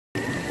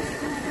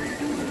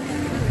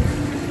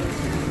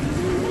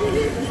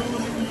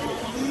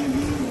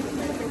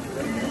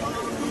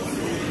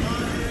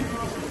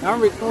I'm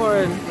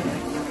recording.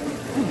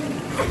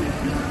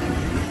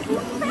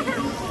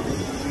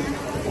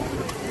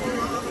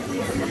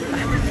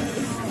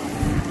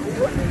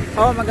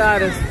 Oh my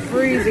God, it's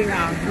freezing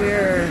out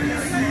here.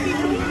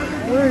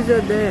 Where's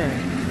your dad?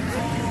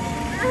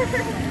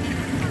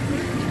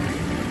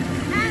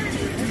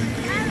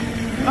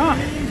 Oh.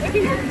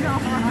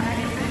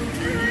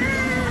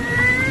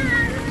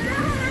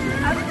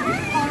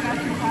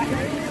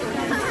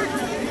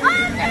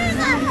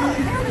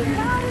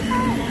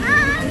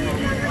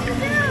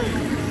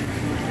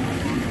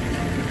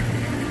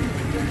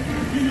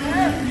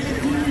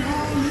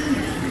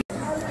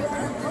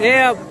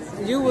 Yeah,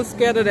 you were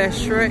scared of that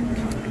Shrek.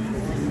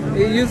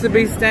 It used to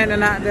be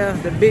standing out there,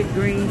 the big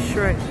green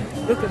Shrek.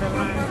 Look at the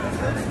line.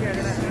 I'm scared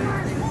of that.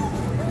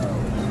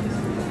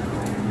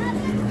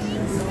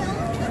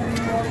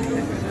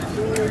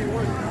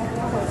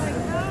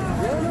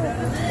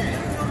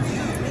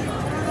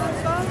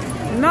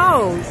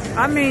 No,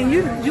 I mean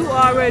you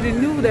already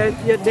knew that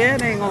your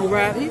dad ain't gonna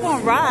ride. He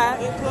gonna ride.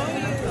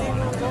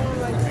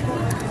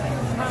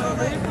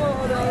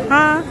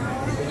 Huh?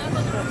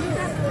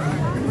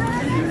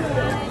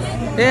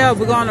 Yeah,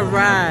 we're gonna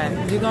ride.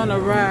 You're gonna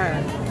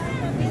ride.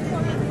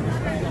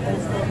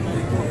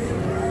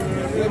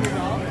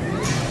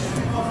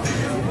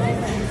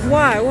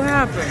 Why? What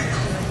happened?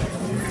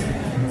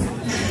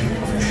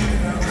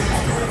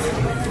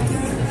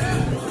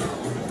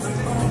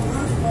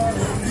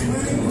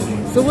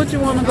 So what you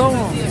want to go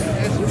on?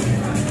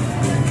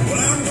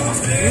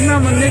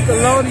 Remember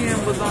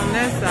Nickelodeon was on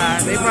that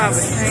side. They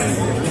probably changed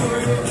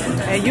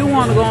it. And you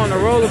want to go on the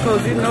roller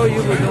coaster. You know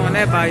you were doing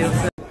that by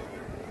yourself.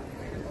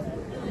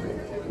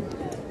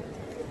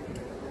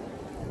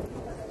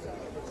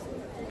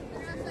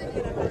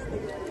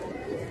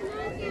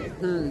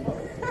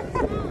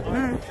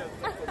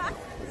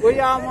 Where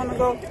y'all want to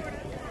go?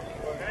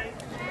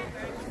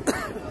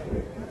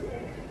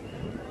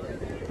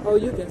 Oh,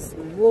 you can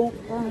smoke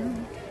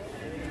on.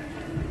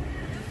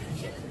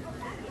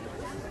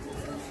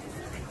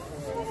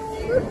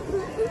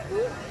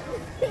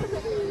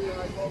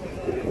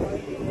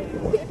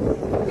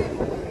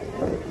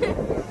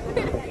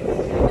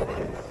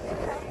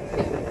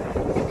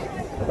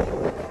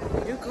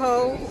 You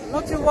cold?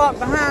 Don't you walk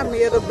behind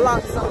me, it'll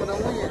block some of the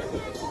wind.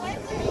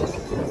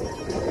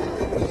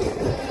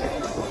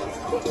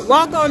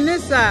 Walk on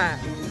this side.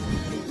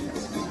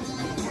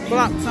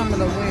 Block some of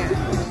the wind.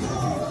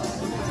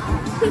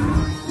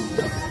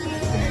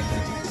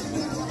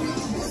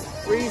 It's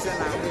freezing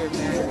out here,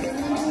 man.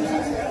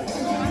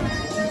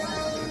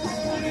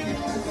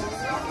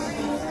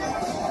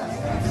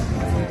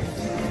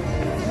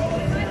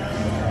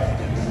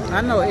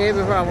 I know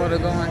everybody want to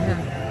go in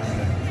here.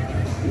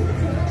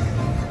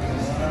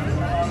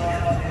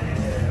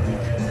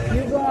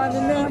 You going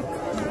in there?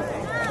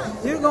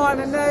 You going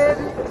in there?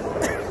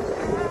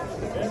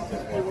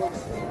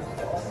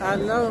 I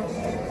know.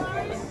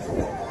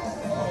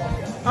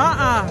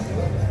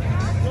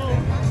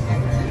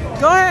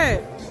 Go ahead.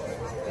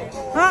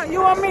 Huh? You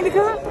want me to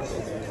come?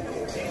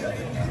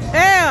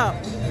 Hell.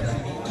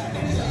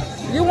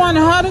 You want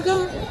her to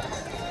come?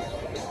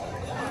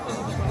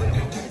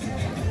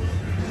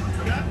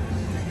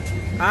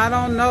 I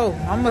don't know.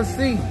 I'm gonna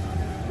see.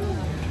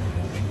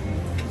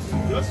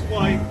 Just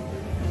white.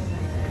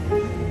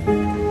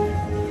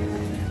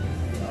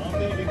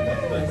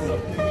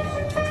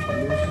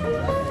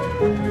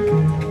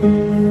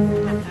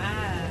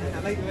 I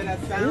like the way that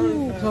sounds.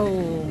 Ooh,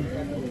 cold.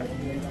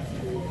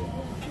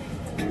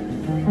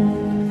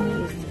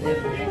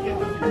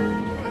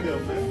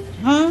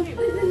 Huh?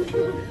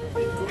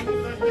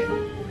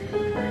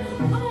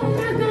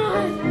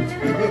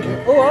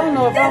 Oh, I don't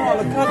know if I want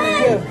to come in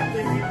here.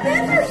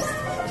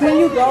 Can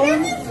you go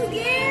in?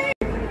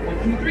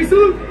 1, 2, 3,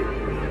 salute!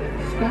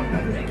 Scott,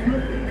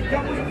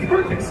 that was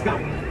perfect,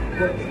 Scott.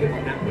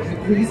 That was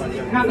please.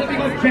 Now let me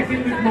go check in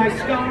with my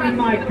star and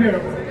my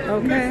girl.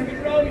 Okay.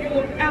 Mr. Monroe, you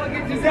look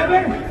elegant as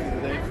ever.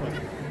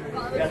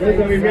 Fellas,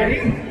 are we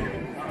ready?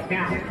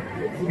 Now,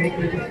 make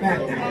me get back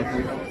now.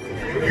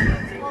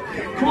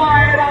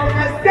 Quiet on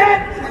the set!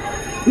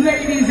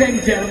 Ladies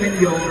and gentlemen,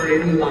 you're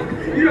in luck.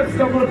 You have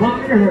stumbled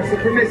upon the rehearsal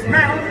for Miss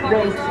Marilyn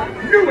Monroe's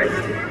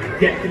newest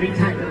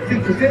yet-to-be-titled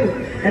feature film,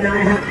 and I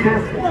have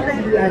cast one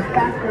of you as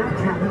background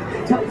talent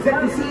to set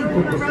the scene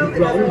for Miss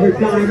Monroe and her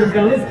diamond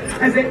fellas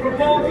as they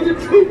perform for the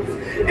troops.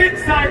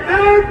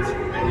 Excitement!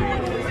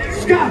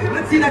 Scott,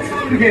 let's see that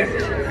song again.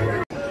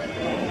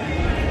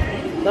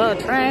 The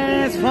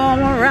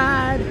Transformer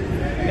ride.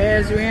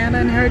 As Rihanna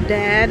and her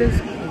dad is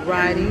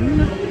riding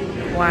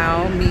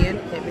while me and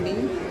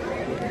Ebony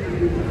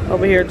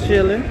over here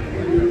chilling.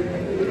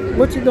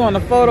 What you doing, a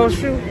photo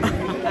shoot?